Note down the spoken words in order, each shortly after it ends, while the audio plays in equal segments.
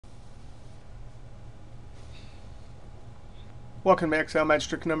Welcome to Excel Magic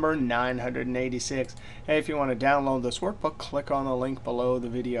Trick number 986. Hey, if you want to download this workbook, click on the link below the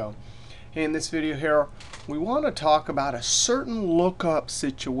video. In this video here, we want to talk about a certain lookup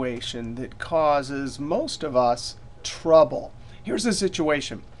situation that causes most of us trouble. Here's the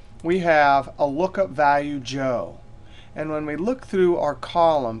situation. We have a lookup value Joe. And when we look through our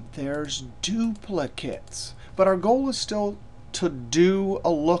column, there's duplicates. But our goal is still to do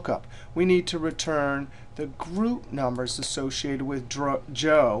a lookup. We need to return the group numbers associated with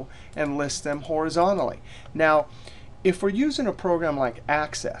Joe and list them horizontally. Now, if we're using a program like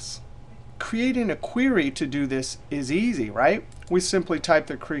Access, creating a query to do this is easy, right? We simply type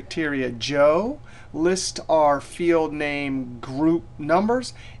the criteria Joe, list our field name group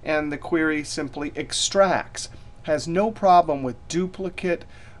numbers, and the query simply extracts. Has no problem with duplicate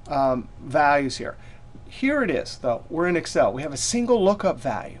values here. Here it is, though. We're in Excel. We have a single lookup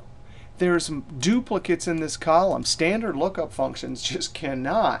value. There's duplicates in this column. Standard lookup functions just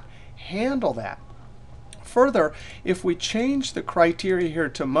cannot handle that. Further, if we change the criteria here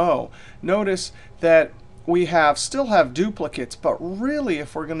to Mo, notice that we still have duplicates. But really,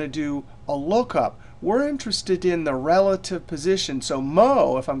 if we're going to do a lookup, we're interested in the relative position. So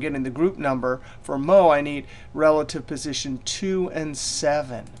Mo, if I'm getting the group number for Mo, I need relative position 2 and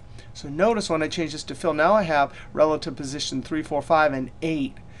 7. So notice when I change this to Phil, now I have relative position 3, 4, 5, and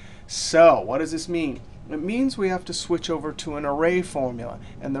 8. So what does this mean? It means we have to switch over to an array formula.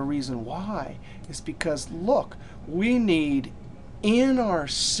 And the reason why is because, look, we need in our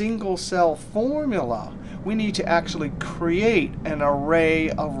single cell formula, we need to actually create an array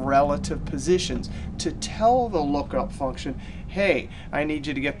of relative positions to tell the lookup function, hey, I need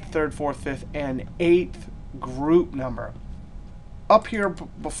you to get the third, fourth, fifth, and eighth group number. Up here,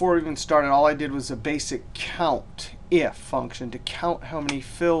 before we even started, all I did was a basic count if function to count how many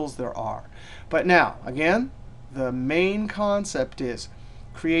fills there are. But now, again, the main concept is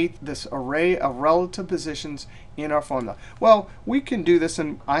create this array of relative positions in our formula. Well, we can do this,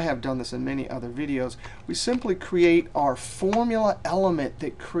 and I have done this in many other videos. We simply create our formula element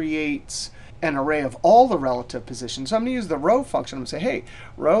that creates an array of all the relative positions. So I'm going to use the row function. I'm going to say, hey,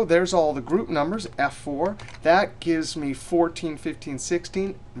 row, there's all the group numbers, F4. That gives me 14, 15,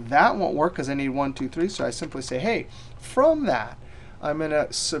 16. That won't work because I need 1, 2, 3. So I simply say, hey, from that, I'm going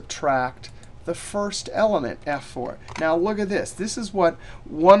to subtract the first element, F4. Now look at this. This is what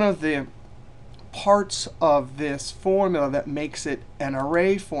one of the parts of this formula that makes it an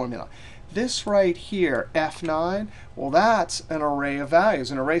array formula. This right here, F9, well, that's an array of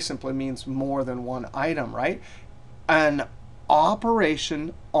values. An array simply means more than one item, right? An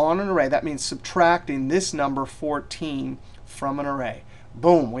operation on an array, that means subtracting this number 14 from an array.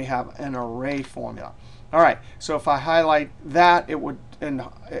 Boom, we have an array formula. All right, so if I highlight that, it would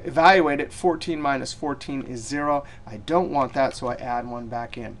evaluate it. 14 minus 14 is 0. I don't want that, so I add 1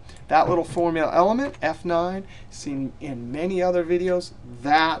 back in. That little formula element, F9, seen in many other videos,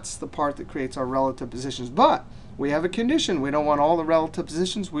 that's the part that creates our relative positions. But we have a condition. We don't want all the relative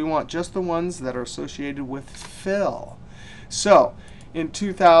positions. We want just the ones that are associated with fill. So in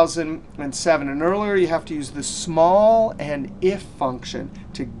 2007 and earlier, you have to use the small and if function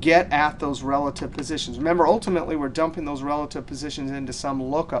to get at those relative positions. Remember, ultimately, we're dumping those relative positions into some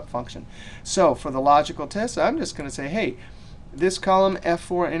lookup function. So for the logical test, I'm just going to say, hey, this column,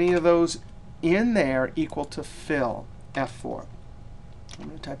 F4, any of those in there equal to fill, F4. I'm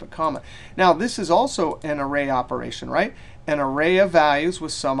going to type a comma. Now, this is also an array operation, right? An array of values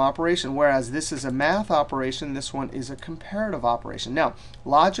with some operation. Whereas this is a math operation, this one is a comparative operation. Now,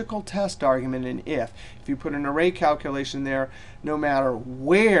 logical test argument in if you put an array calculation there, no matter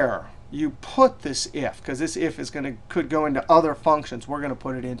where you put this if, because this if is could go into other functions. We're going to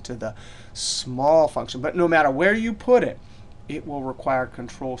put it into the small function. But no matter where you put it, it will require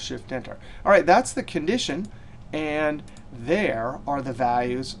Control-Shift-Enter. All right, that's the condition. And there are the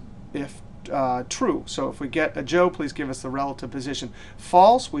values if true. So if we get a Joe, please give us the relative position.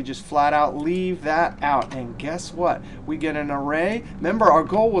 False, we just flat out leave that out. And guess what? We get an array. Remember, our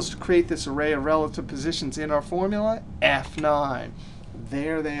goal was to create this array of relative positions in our formula, F9.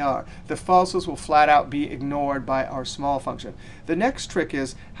 There they are. The falses will flat out be ignored by our small function. The next trick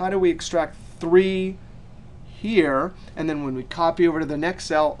is, how do we extract 3 here, and then when we copy over to the next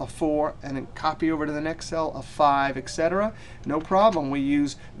cell, a 4, and then copy over to the next cell, a 5, etc. No problem. We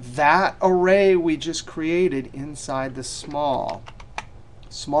use that array we just created inside the small.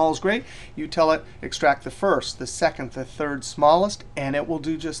 Small is great. You tell it extract the first, the second, the third smallest, and it will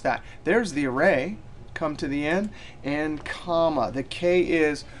do just that. There's the array. Come to the end, and comma. The K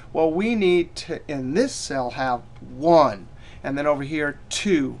is, well, we need to, in this cell, have 1. And then over here,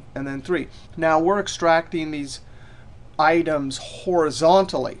 2, and then 3. Now, we're extracting these items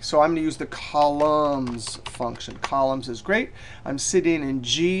horizontally. So I'm going to use the columns function. Columns is great. I'm sitting in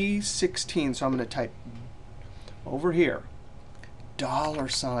G16, so I'm going to type over here,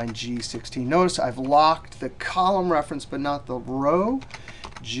 $G16. Notice I've locked the column reference, but not the row.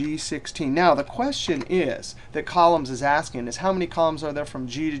 G16. Now, the question is that columns is asking is how many columns are there from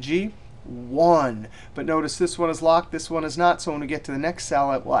G to G? 1. But notice this one is locked, this one is not. So when we get to the next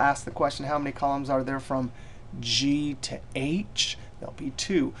cell, it will ask the question, how many columns are there from G to H? There'll be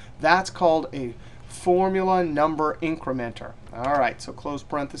 2. That's called a formula number incrementer. All right, so close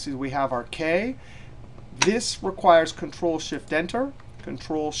parentheses, we have our K. This requires Control-Shift-Enter,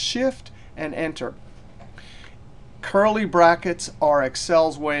 Control-Shift, and Enter. Curly brackets are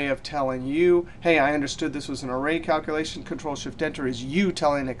Excel's way of telling you, hey, I understood this was an array calculation. Control-Shift-Enter is you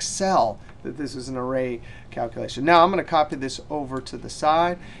telling Excel that this is an array calculation. Now, I'm going to copy this over to the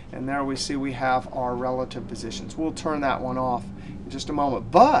side. And there we see we have our relative positions. We'll turn that one off in just a moment.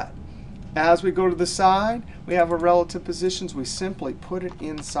 But as we go to the side, we have our relative positions. We simply put it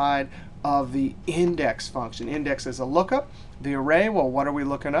inside of the index function. Index is a lookup. The array, well, what are we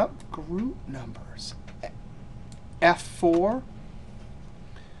looking up? Group numbers. F4,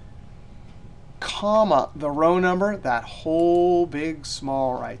 comma, the row number, that whole big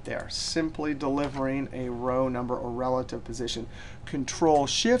small right there. Simply delivering a row number or relative position.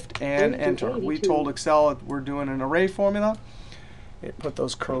 Control-Shift and Enter. We told Excel that we're doing an array formula. It put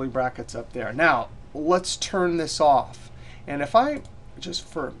those curly brackets up there. Now, let's turn this off. And if I, just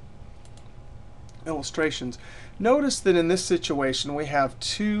for illustrations, notice that in this situation we have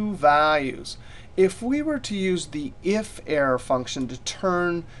 2 values. If we were to use the if error function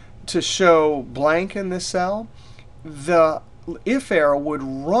to show blank in this cell, the if error would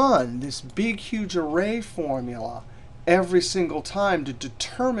run this big, huge array formula every single time to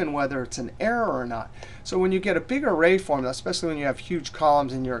determine whether it's an error or not. So when you get a big array formula, especially when you have huge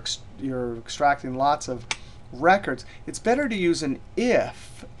columns and you're extracting lots of records, it's better to use an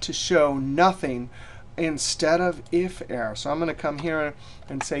if to show nothing instead of if error. So I'm going to come here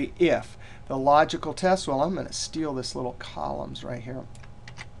and say if. The logical test, well, I'm going to steal this little columns right here.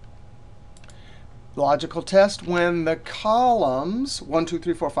 Logical test, when the columns, 1, 2,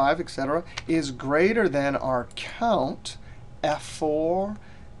 3, 4, 5, etc., is greater than our count, F4,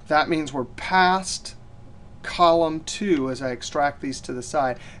 that means we're past column 2 as I extract these to the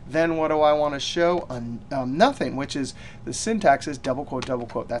side. Then what do I want to show? Nothing, which is the syntax is double quote, double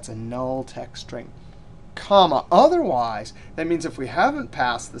quote. That's a null text string. Comma. Otherwise, that means if we haven't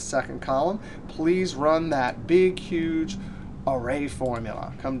passed the second column, please run that big, huge array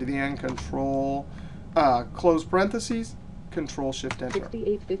formula. Come to the end, Control, close parentheses, Control-Shift-Enter.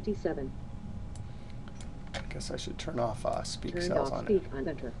 6857. I guess I should turn off speak Turned cells off on speak it. on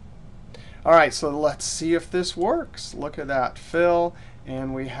enter. All right, so let's see if this works. Look at that, fill,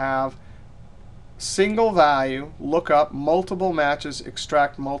 and we have single value, lookup, multiple matches,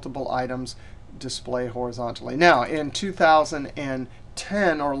 extract multiple items, display horizontally. Now, in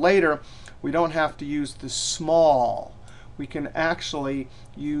 2010 or later, we don't have to use the small. We can actually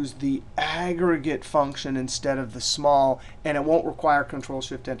use the aggregate function instead of the small, and it won't require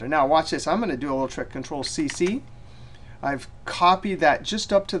Control-Shift-Enter. Now, watch this. I'm going to do a little trick. Control-CC. I've copied that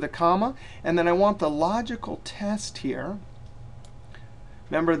just up to the comma, and then I want the logical test here.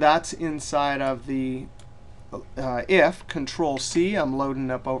 Remember, that's inside of the if, Control-C, I'm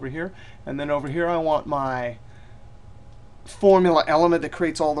loading up over here. And then over here, I want my formula element that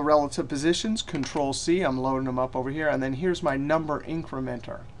creates all the relative positions. Control-C, I'm loading them up over here. And then here's my number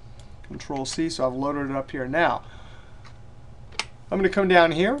incrementer. Control-C, so I've loaded it up here. Now, I'm going to come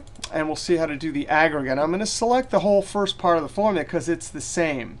down here, and we'll see how to do the aggregate. I'm going to select the whole first part of the formula because it's the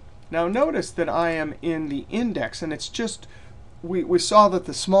same. Now, notice that I am in the index, and it's just we saw that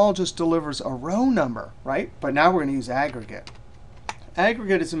the small just delivers a row number, right? But now we're going to use aggregate.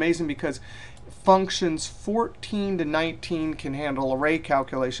 Aggregate is amazing because functions 14 to 19 can handle array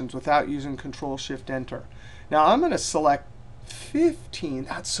calculations without using Control-Shift-Enter. Now I'm going to select 15.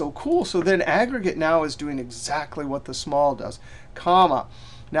 That's so cool. So then aggregate now is doing exactly what the small does, comma.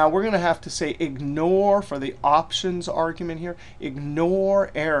 Now we're going to have to say ignore for the options argument here.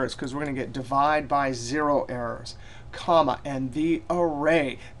 Ignore errors because we're going to get divide by 0 errors, comma, and the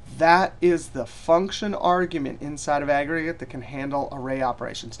array. That is the function argument inside of aggregate that can handle array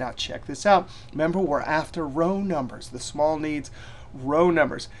operations. Now check this out. Remember, we're after row numbers. The small needs row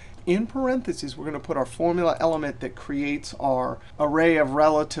numbers. In parentheses, we're going to put our formula element that creates our array of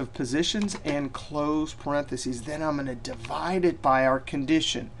relative positions and close parentheses. Then I'm going to divide it by our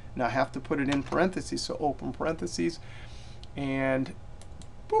condition. Now I have to put it in parentheses, so open parentheses and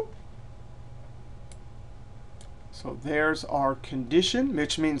boop. So there's our condition,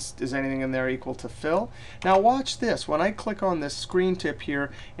 which means is anything in there equal to fill. Now watch this. When I click on this screen tip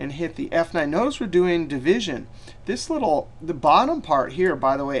here and hit the F9, notice we're doing division. This the bottom part here,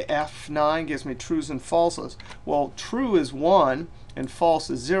 by the way, F9 gives me trues and falses. Well, true is 1 and false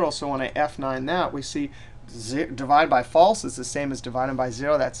is 0. So when I F9 that, we see divide by false is the same as dividing by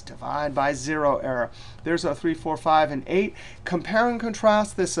 0. That's divide by 0 error. There's our 3, 4, 5, and 8. Compare and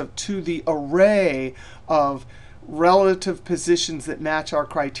contrast this to the array of relative positions that match our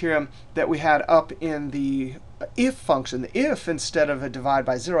criterion that we had up in the if function. The if, instead of a divide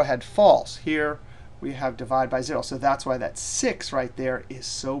by 0, had false. Here we have divide by 0. So that's why that 6 right there is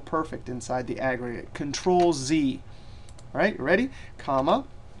so perfect inside the aggregate. Control Z. All right, you ready? Comma.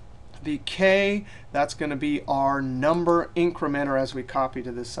 The K, that's going to be our number incrementer as we copy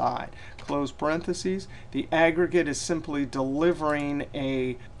to the side. Close parentheses. The aggregate is simply delivering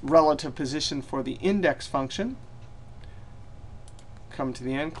a relative position for the index function. Come to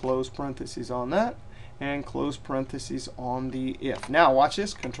the end, close parentheses on that, and close parentheses on the if. Now watch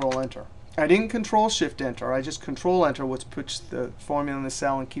this, Control Enter. I didn't Control Shift Enter. I just Control Enter, which puts the formula in the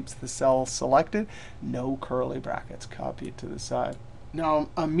cell and keeps the cell selected. No curly brackets. Copy it to the side. Now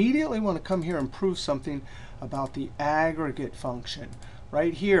immediately want to come here and prove something about the aggregate function.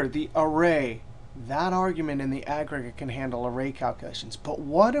 Right here, the array. That argument in the aggregate can handle array calculations. But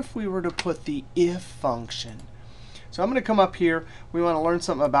what if we were to put the if function? So I'm going to come up here. We want to learn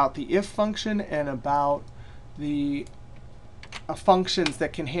something about the if function and about the functions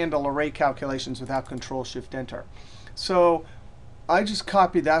that can handle array calculations without Control Shift Enter. So I just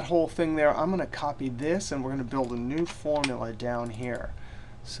copied that whole thing there. I'm going to copy this, and we're going to build a new formula down here.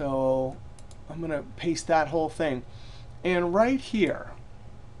 So I'm going to paste that whole thing. And right here,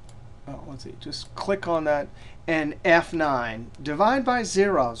 let's see, just click on that, and F9. Divide by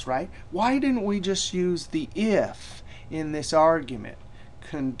zeros, right? Why didn't we just use the if in this argument?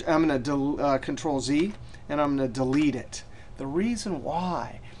 I'm going to Control Z, and I'm going to delete it. The reason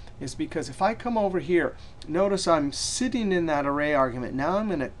why is because if I come over here, notice I'm sitting in that array argument. Now I'm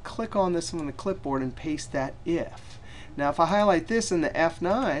going to click on this on the clipboard and paste that if. Now if I highlight this in the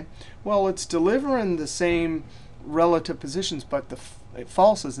F9, well, it's delivering the same relative positions, but the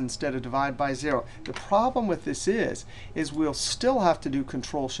falses instead of divide by 0. The problem with this is we'll still have to do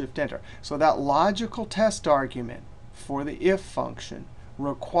Control Shift Enter. So that logical test argument for the if function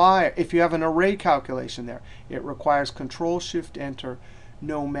if you have an array calculation there, it requires Control Shift Enter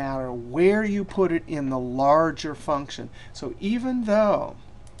no matter where you put it in the larger function. So even though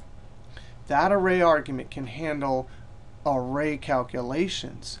that array argument can handle array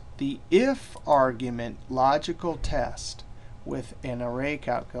calculations, the if argument logical test with an array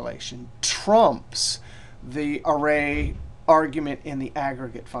calculation trumps the array argument in the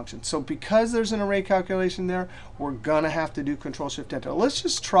aggregate function. So because there's an array calculation there, we're going to have to do Control Shift Enter. Let's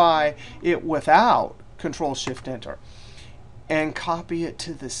just try it without Control Shift Enter and copy it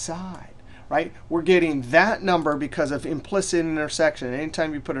to the side. Right? We're getting that number because of implicit intersection.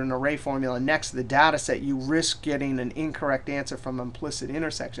 Anytime you put an array formula next to the data set, you risk getting an incorrect answer from implicit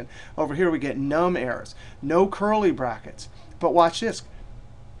intersection. Over here we get num errors. No curly brackets. But watch this.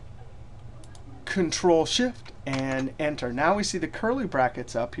 Control Shift and Enter. Now we see the curly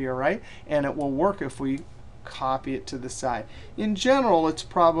brackets up here, right? And it will work if we copy it to the side. In general, it's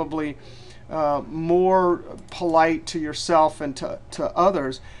probably more polite to yourself and to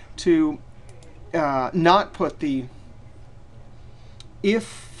others to not put the if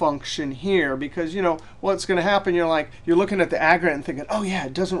function here, because you know what's going to happen. You're looking at the aggregate and thinking, oh yeah,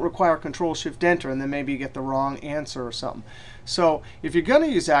 it doesn't require Control Shift Enter, and then maybe you get the wrong answer or something. So if you're going to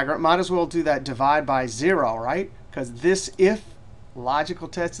use aggregate, might as well do that divide by 0, right? Because this if logical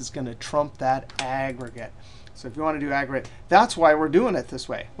test is going to trump that aggregate. So if you want to do aggregate, that's why we're doing it this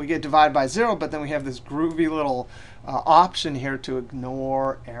way. We get divide by 0, but then we have this groovy little option here to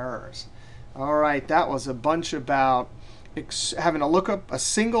ignore errors. All right, that was a bunch about having a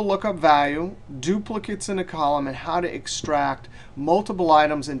single lookup value, duplicates in a column, and how to extract multiple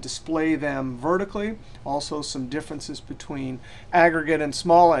items and display them vertically. Also some differences between aggregate and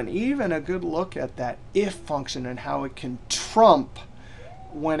small, and even a good look at that if function and how it can trump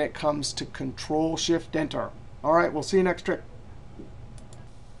when it comes to Control Shift Enter. All right, we'll see you next trick.